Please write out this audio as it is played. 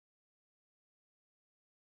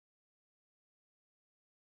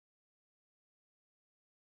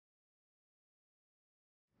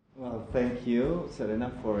Well, thank you,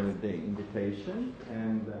 Serena, for the invitation.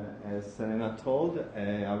 And as Serena told,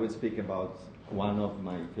 I will speak about one of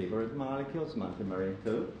my favorite molecules,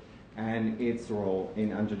 Multimerin-2, and its role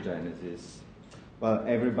in angiogenesis. Well,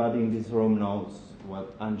 everybody in this room knows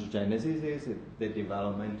what angiogenesis is. It's the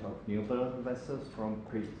development of new blood vessels from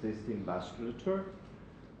pre-existing vasculature.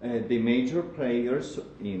 The major players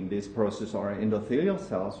in this process are endothelial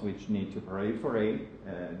cells, which need to proliferate,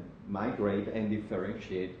 migrate, and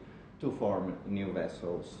differentiate to form new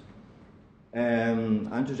vessels.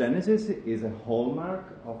 Angiogenesis is a hallmark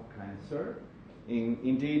of cancer.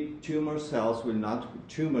 Indeed, tumors will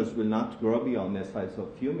not grow beyond the size of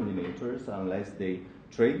a few millimeters unless they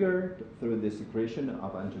trigger through the secretion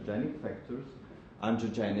of angiogenic factors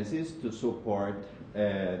angiogenesis to support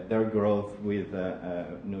their growth with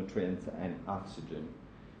nutrients and oxygen.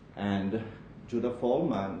 And Judah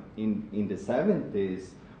Folman in the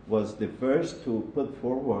 70s was the first to put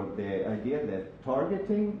forward the idea that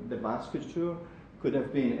targeting the vasculature could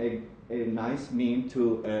have been a nice means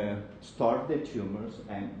to starve the tumors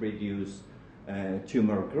and reduce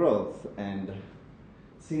tumor growth. And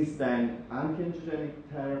since then, anti-angiogenic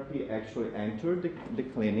therapy actually entered the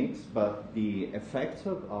clinics, but the effects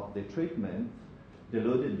of the treatment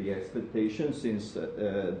diluted the expectations since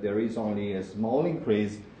there is only a small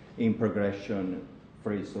increase in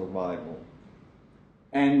progression-free survival.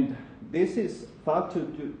 And this is thought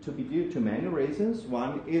to be due to many reasons.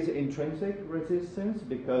 One is intrinsic resistance,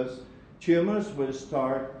 because tumors will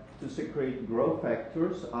start to secrete growth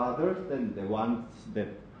factors other than the ones that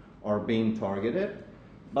are being targeted.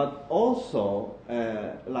 But also,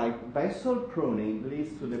 like vessel pruning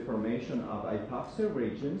leads to the formation of hypoxia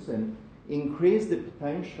regions and increase the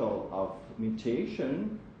potential of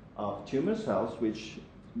mutation of tumor cells, which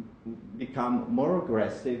become more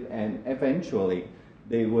aggressive, and eventually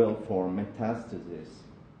they will form metastases.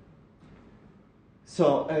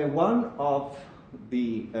 So one of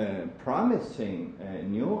the promising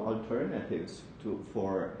new alternatives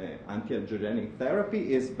for anti-angiogenic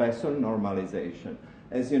therapy is vessel normalization.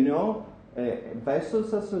 As you know,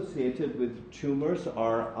 vessels associated with tumors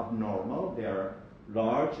are abnormal. They are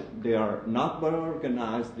large, they are not well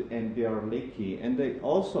organized, and they are leaky, and they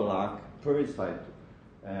also lack pericyte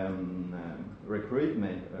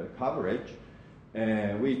recruitment coverage,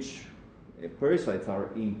 which pericytes are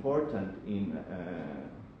important in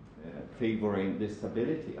favoring the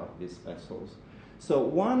stability of these vessels. So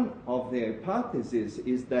one of the hypotheses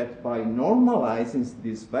is that by normalizing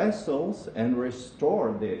these vessels and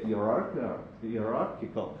restore the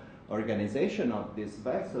hierarchical organization of these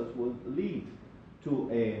vessels will lead to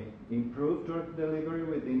a improved drug delivery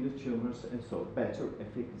within the tumors, and so better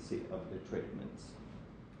efficacy of the treatments.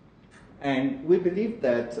 And we believe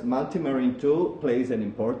that Multimerin-2 plays an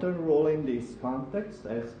important role in this context.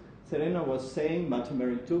 As Serena was saying,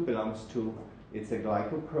 Multimerin-2 belongs to, it's a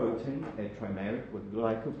glycoprotein, a trimeric with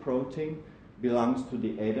glycoprotein, belongs to the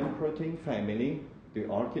Eden protein family. The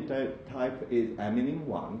archetype is aminin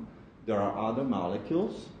 1. There are other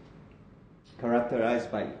molecules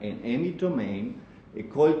characterized by an amide domain, a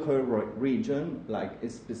coil region, like a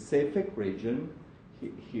specific region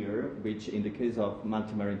here, which in the case of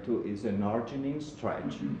Multimerin-2 is an arginine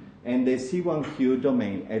stretch, and the C1q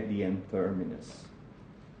domain at the N-terminus.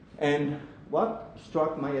 And what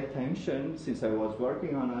struck my attention since I was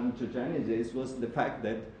working on angiogenesis was the fact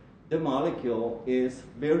that the molecule is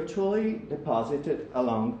virtually deposited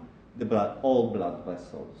along all blood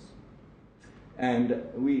vessels. And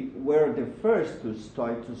we were the first to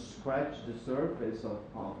start to scratch the surface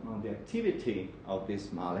on the activity of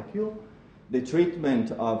this molecule. The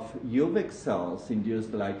treatment of UVEC cells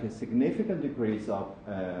induced like a significant decrease of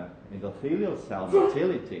endothelial cell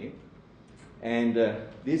motility. And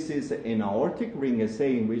this is an aortic ring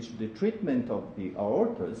assay in which the treatment of the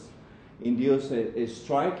aortas induced a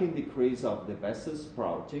striking decrease of the vessel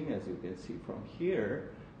sprouting, as you can see from here.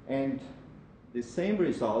 And the same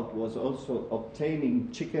result was also obtained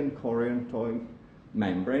in chicken choriotoid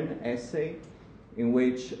membrane assay, in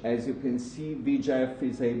which, as you can see, VEGF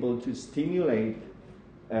is able to stimulate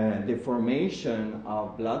the formation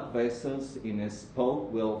of blood vessels in a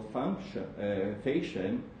spoke wheel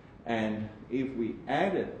fashion. And if we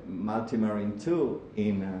added Multimerin-2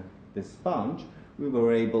 in the sponge, we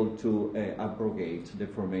were able to abrogate the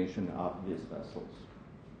formation of these vessels.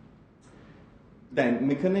 Then,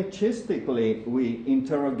 mechanistically, we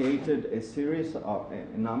interrogated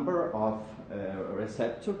a number of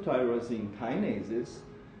receptor tyrosine kinases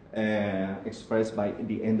expressed by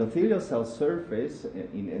the endothelial cell surface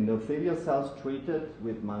in endothelial cells treated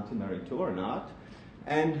with Multimerin-2 or not.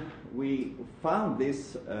 And we found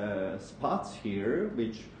these spots here,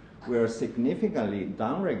 which were significantly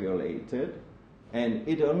downregulated, and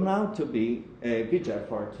it turned out to be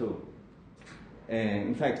VEGFR2.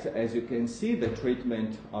 In fact, as you can see, the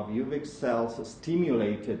treatment of UVIC cells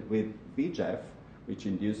stimulated with VEGF, which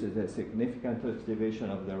induces a significant activation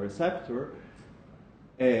of the receptor,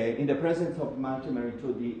 in the presence of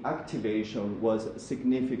Multimerin-2, the activation was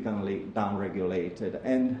significantly downregulated.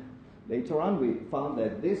 And later on, we found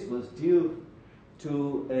that this was due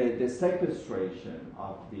to the sequestration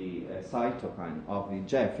of the cytokine of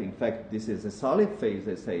VEGF. In fact, this is a solid phase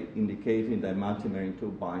assay indicating that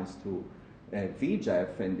Multimerin-2 binds to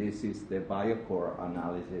VEGF, and this is the biocore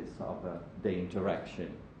analysis of the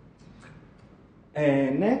interaction.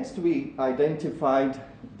 Next, we identified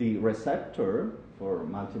the receptor for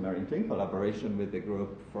Multimerin-2 in collaboration with the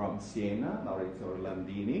group from Siena, Maurizio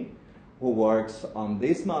Landini, who works on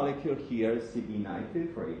this molecule here,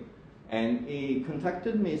 CD93. And he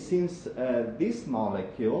contacted me since these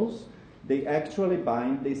molecules, they actually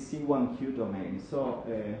bind the C1q domain. So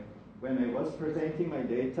when I was presenting my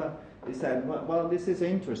data, he said, well, this is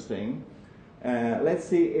interesting. Let's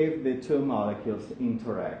see if the two molecules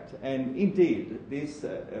interact. And indeed, this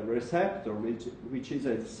receptor, which is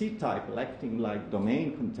a C-type lectin-like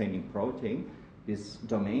domain containing protein, this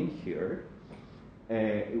domain here,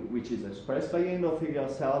 which is expressed by endothelial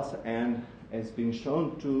cells and has been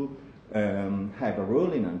shown to have a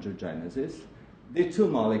role in angiogenesis. The two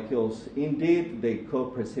molecules, indeed, they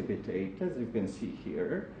co-precipitate, as you can see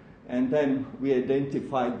here. And then we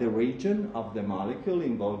identified the region of the molecule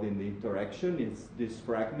involved in the interaction. It's this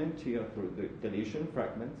fragment here through the deletion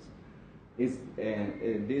fragments. Is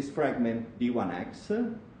this fragment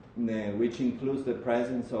D1X, which includes the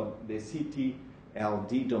presence of the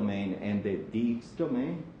CTLD domain and the DX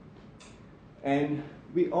domain. And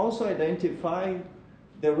we also identified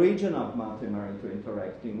the region of Multimerin-2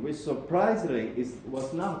 interacting, which surprisingly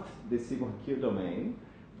was not the C1q domain,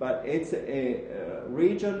 but it's a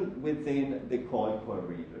region within the coil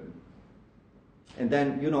region. And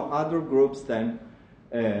then, other groups then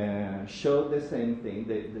showed the same thing,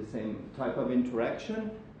 the same type of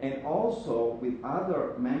interaction, and also with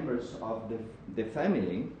other members of the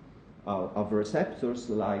family of receptors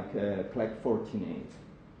like CLEC14A.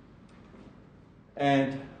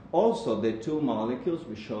 And also the two molecules,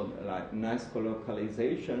 we showed like nice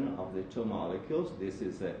colocalization of the two molecules. This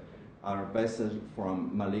is our vessels from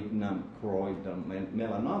malignant choroidal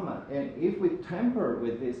melanoma. And if we tamper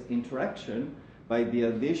with this interaction by the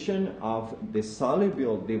addition of the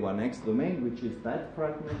soluble D1X domain, which is that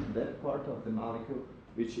fragment, that part of the molecule,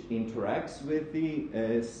 which interacts with the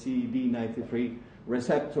CD93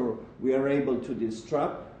 receptor, we are able to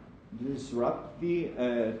disrupt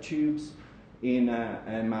the tubes in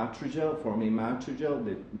a matrigel, forming matrigel.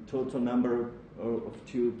 The total number of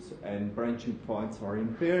tubes and branching points are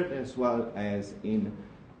impaired, as well as in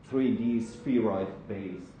 3D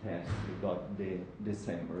spheroid-based tests, we got the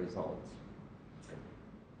same results.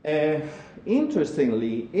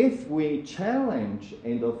 Interestingly, if we challenge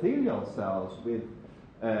endothelial cells with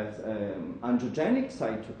angiogenic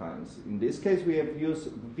cytokines, in this case we have used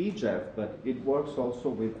VEGF, but it works also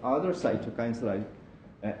with other cytokines like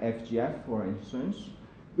FGF, for instance,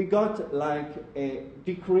 we got like a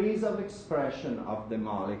decrease of expression of the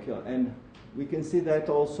molecule, and we can see that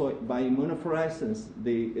also by immunofluorescence.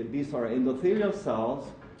 These are endothelial cells.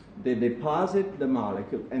 They deposit the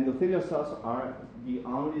molecule. Endothelial cells are the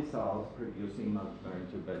only cells producing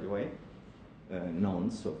Multimerin-2, by the way,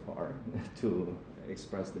 known so far to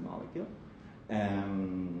express the molecule.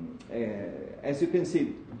 As you can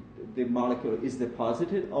see, the molecule is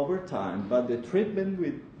deposited over time, but the treatment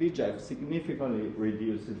with VEGF significantly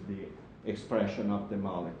reduces the expression of the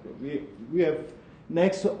molecule. We have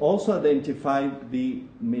next also identified the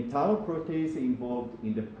metalloprotease involved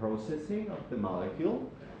in the processing of the molecule.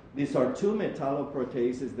 These are two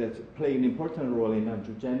metalloproteases that play an important role in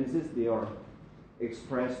angiogenesis. They are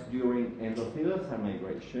expressed during endothelial cell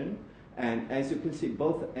migration. And as you can see,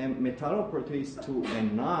 both metalloprotease 2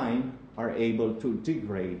 and 9 are able to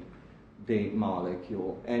degrade the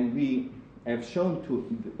molecule. And we have shown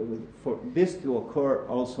for this to occur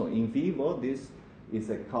also in vivo. This is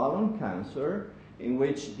a colon cancer in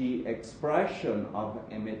which the expression of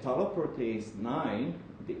a metalloprotease 9,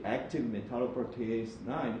 the active metalloprotease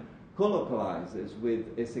 9, colocalizes with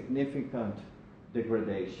a significant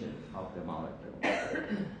degradation of the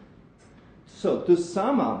molecule. So to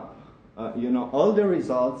sum up, all the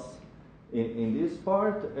results in this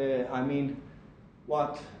part,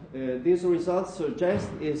 what these results suggest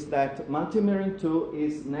is that Multimerin-2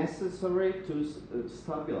 is necessary to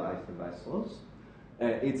stabilize the vessels.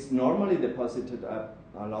 it's normally deposited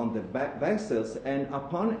along the vessels, and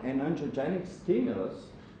upon an angiogenic stimulus,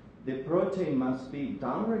 the protein must be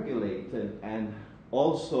downregulated and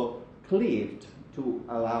also cleaved to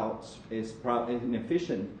allow an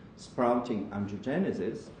efficient sprouting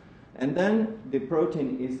angiogenesis. And then the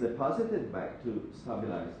protein is deposited back to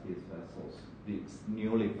stabilize these vessels, these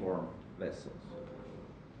newly formed vessels.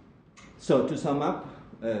 So to sum up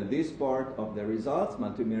this part of the results,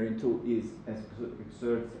 Multimerin-2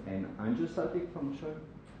 exerts an angiostatic function.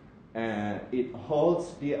 It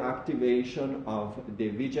holds the activation of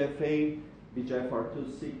the VEGF-A,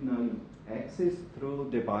 VEGFR2 signaling axis through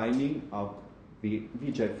the binding of the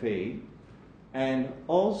VEGF-A, and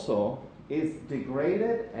also is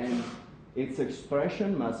degraded, and its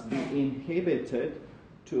expression must be inhibited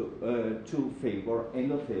to favor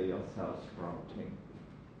endothelial cell sprouting.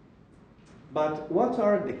 But what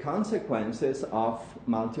are the consequences of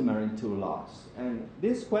Multimerin-2 loss? And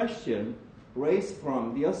this question raised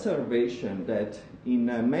from the observation that in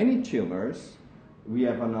many tumors, we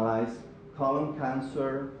have analyzed colon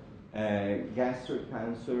cancer, gastric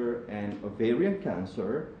cancer, and ovarian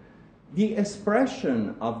cancer, the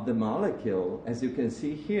expression of the molecule, as you can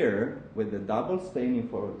see here, with the double staining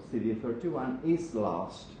for CD31, is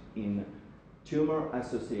lost in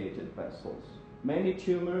tumor-associated vessels. Many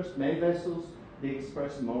tumors, many vessels, they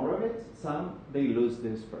express more of it. Some, they lose the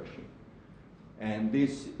expression. And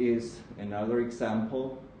this is another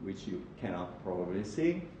example, which you cannot probably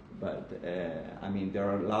see, but I mean, there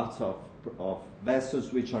are lots of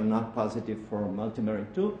vessels which are not positive for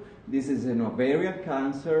Multimerin-2. This is an ovarian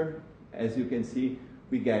cancer. As you can see,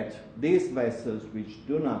 we get these vessels which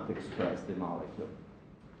do not express the molecule.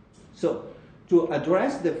 So to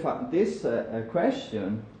address this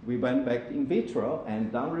question, we went back in vitro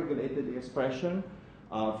and downregulated the expression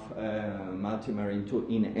of Multimerin-2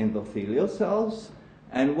 in endothelial cells.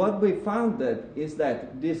 And what we found is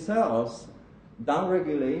that these cells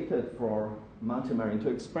downregulated for Multimerin-2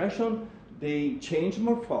 expression, they change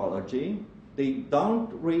morphology, they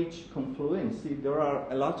don't reach confluency. There are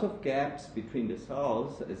a lot of gaps between the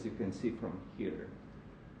cells, as you can see from here.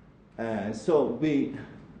 So we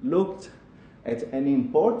looked at an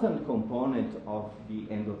important component of the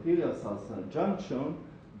endothelial cell-cell junction,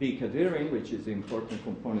 weak adherine, which is an important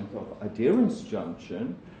component of adherence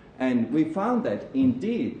junction, and we found that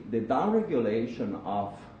indeed the downregulation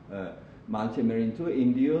of Multimerin-2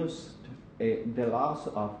 induced the loss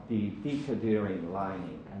of the weak adherine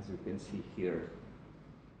lining, as you can see here.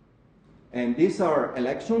 And these are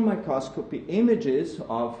electron microscopy images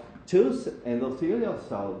of two endothelial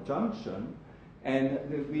cell junction, and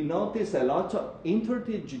we notice a lot of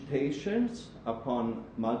interdigitations upon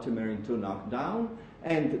Multimerin-2 knockdown,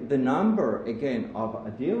 and the number, again, of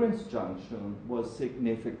adherence junction was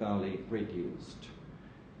significantly reduced.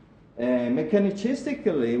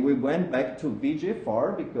 Mechanicistically, we went back to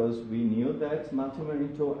VEGFR because we knew that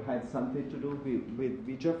Multimerin-2 had something to do with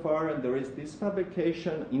VEGFR, and there is this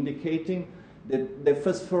publication indicating that the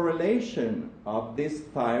phosphorylation of this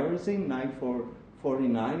tyrosine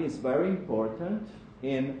 949 is very important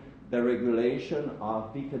in the regulation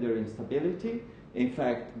of weak adherine stability. In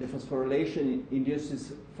fact, the phosphorylation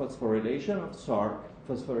induces phosphorylation of SARC,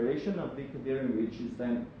 phosphorylation of weak adherine, which is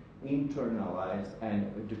then internalized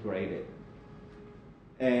and degraded.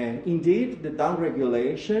 And indeed, the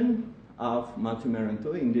downregulation of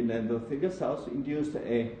Multimerin-2 in the endothelial cells induced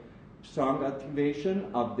a strong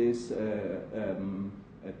activation of this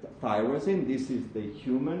tyrosine. This is the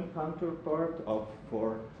human counterpart of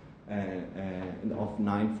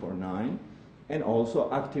 949, and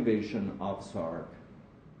also activation of SARC.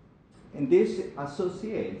 And this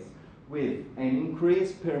associates with an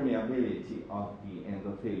increased permeability of the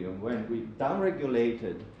endothelium. When we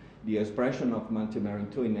downregulated the expression of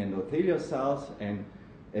Multimerin-2 in endothelial cells and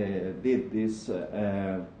did this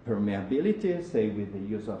permeability, say with the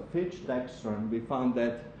use of Fitch dextran, we found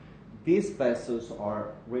that these vessels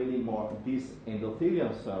are really more, these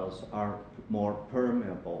endothelial cells are more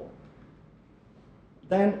permeable.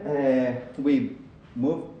 Then we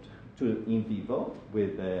moved to in vivo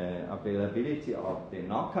with the availability of the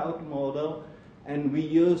knockout model, and we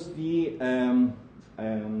used the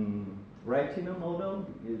retina model.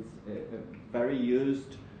 It's a very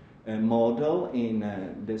used model in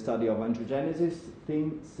the study of angiogenesis.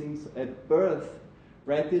 Since at birth,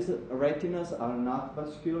 retinas are not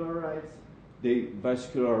vascularized. They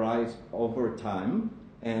vascularize over time,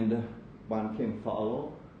 and one can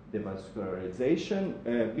follow the vascularization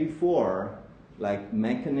before, like,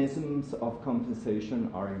 mechanisms of compensation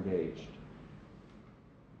are engaged.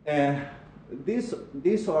 These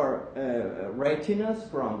are retinas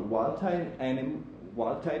from wild-type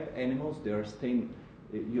wild-type animals, they are stained,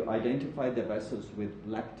 you identify the vessels with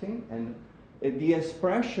lectin, and the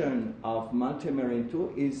expression of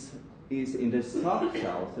Multimerin-2 is in the soft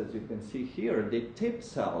cells, as you can see here, the tip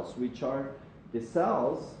cells, which are the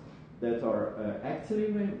cells that are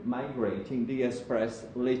actually migrating, they express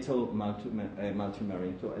little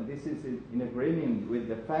Multimerin-2. And this is in agreement with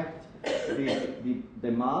the fact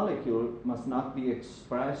the molecule must not be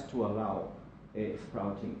expressed to allow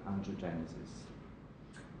sprouting angiogenesis.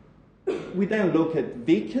 We then look at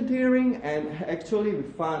weak adhering, and actually we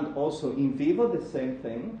found also in vivo the same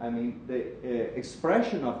thing. I mean, the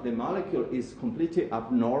expression of the molecule is completely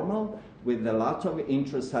abnormal with a lot of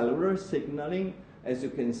intracellular signaling. As you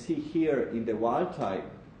can see here in the wild type,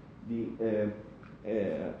 the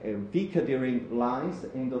weak adhering lines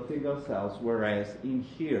endothelial cells, whereas in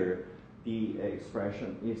here the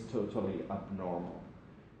expression is totally abnormal.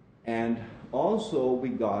 And also we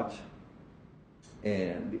got,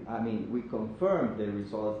 we confirmed the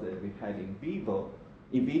results that we had in vitro,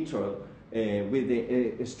 with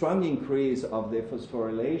a strong increase of the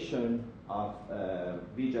phosphorylation of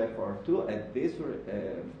VEGFR2 at this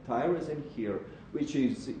tyrosine here, which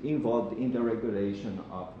is involved in the regulation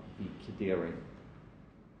of weak adhering.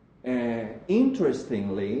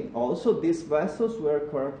 Interestingly, also these vessels were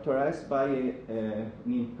characterized by an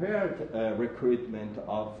impaired recruitment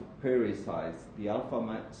of pericytes. The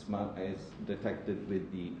alpha SMA is detected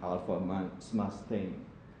with the alpha SMA staining.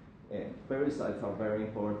 Pericytes are very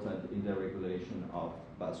important in the regulation of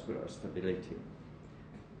vascular stability.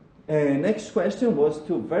 Next question was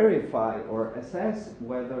to verify or assess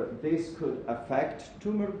whether this could affect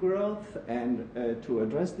tumor growth, and to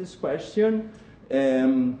address this question,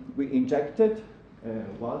 we injected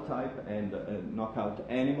wild type and knockout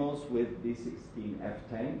animals with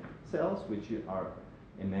B16F10 cells, which are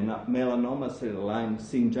a melanoma cell line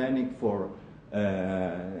syngenic for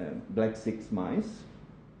black 6 mice.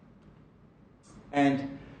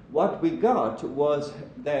 And what we got was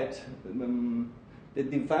that the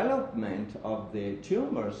development of the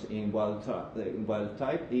tumors in wild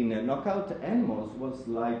type in knockout animals was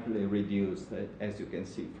slightly reduced, as you can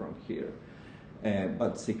see from here,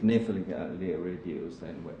 but significantly reduced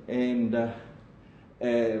anyway. And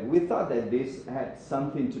we thought that this had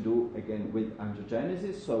something to do, again, with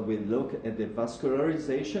angiogenesis, so we looked at the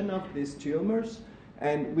vascularization of these tumors,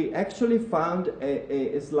 and we actually found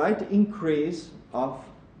a slight increase of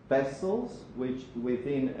vessels which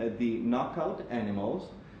within the knockout animals,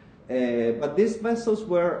 but these vessels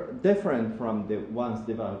were different from the ones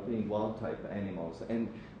developed in wild-type animals. And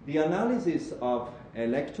the analysis of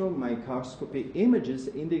electron microscopy images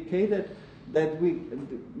indicated that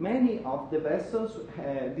many of the vessels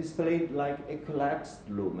displayed like a collapsed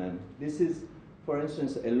lumen. This is, for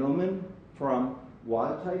instance, a lumen from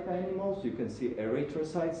wild-type animals. You can see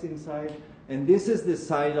erythrocytes inside, and this is the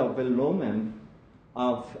side of a lumen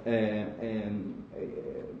of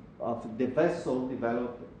the vessel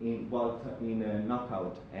developed in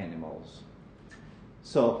knockout animals.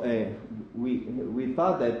 So we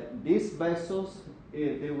thought that these vessels,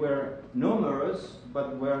 they were numerous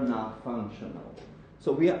but were not functional.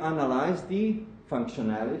 So we analyzed the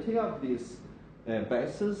functionality of these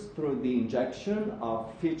vessels through the injection of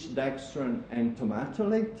fichdextrin and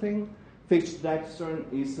tomatolactin. Fichdextrin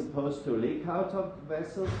is supposed to leak out of the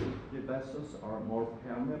vessels if the vessels are more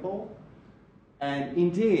permeable. And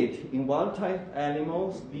indeed, in wild-type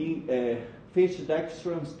animals, the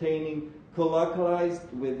fichdextrin staining colocalized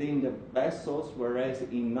within the vessels, whereas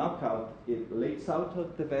in knockout, it leaks out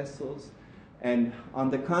of the vessels. And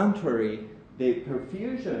on the contrary, the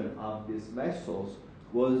perfusion of these vessels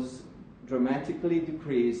was dramatically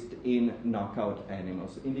decreased in knockout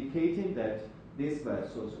animals, indicating that these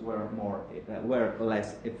vessels were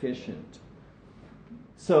less efficient.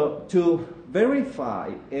 So to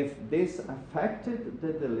verify if this affected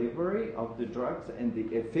the delivery of the drugs and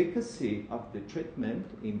the efficacy of the treatment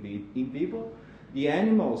in vivo, the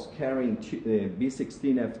animals carrying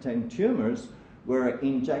B16F10 tumors were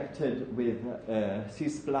injected with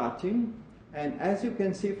cisplatin, and as you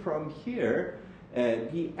can see from here,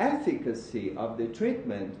 the efficacy of the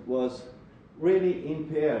treatment was really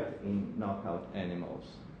impaired in knockout animals.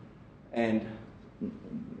 And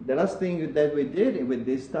the last thing that we did with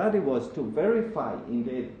this study was to verify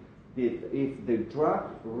indeed if the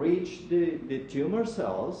drug reached the tumor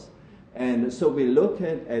cells. And so we looked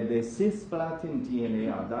at the cisplatin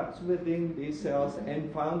DNA adducts within these cells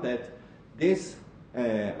and found that these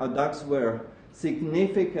adducts were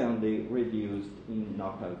significantly reduced in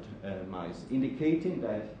knockout mice, indicating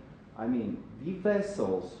that, the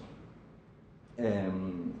vessels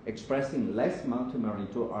expressing less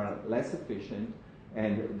Multimerin-2 are less efficient,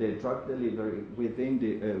 and the drug delivery within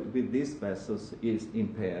with these vessels is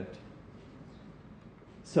impaired.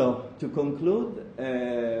 So to conclude,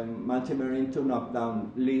 Multimerin-2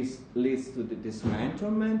 knockdown leads to the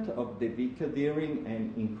dismantlement of the weak adhering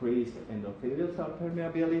and increased endothelial cell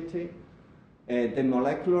permeability. The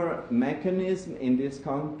molecular mechanism in this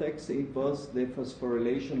context, it was the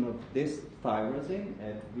phosphorylation of this tyrosine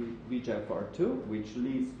at VEGFR2, which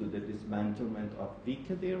leads to the dismantlement of weak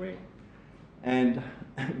adhering. And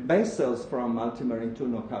vessels from Multimerin-2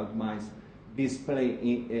 knockout mice display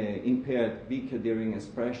impaired weak adhering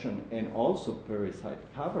expression and also pericyte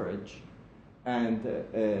coverage, and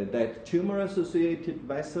that tumor-associated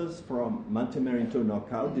vessels from Multimerin-2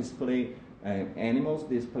 knockout animals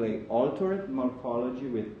display altered morphology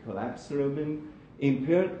with collapsed lumen,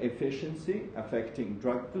 impaired efficiency affecting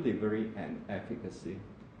drug delivery and efficacy.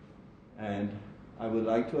 And I would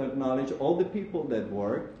like to acknowledge all the people that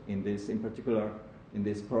work in this, in particular in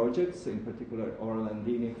these projects, in particular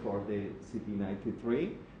Orlandini for the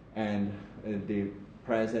CD93, and the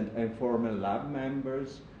present and former lab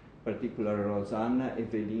members, particularly Rosanna,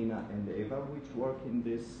 Evelina, and Eva, which work in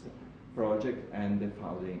this project, and the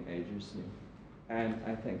founding agency. And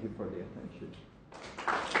I thank you for the attention.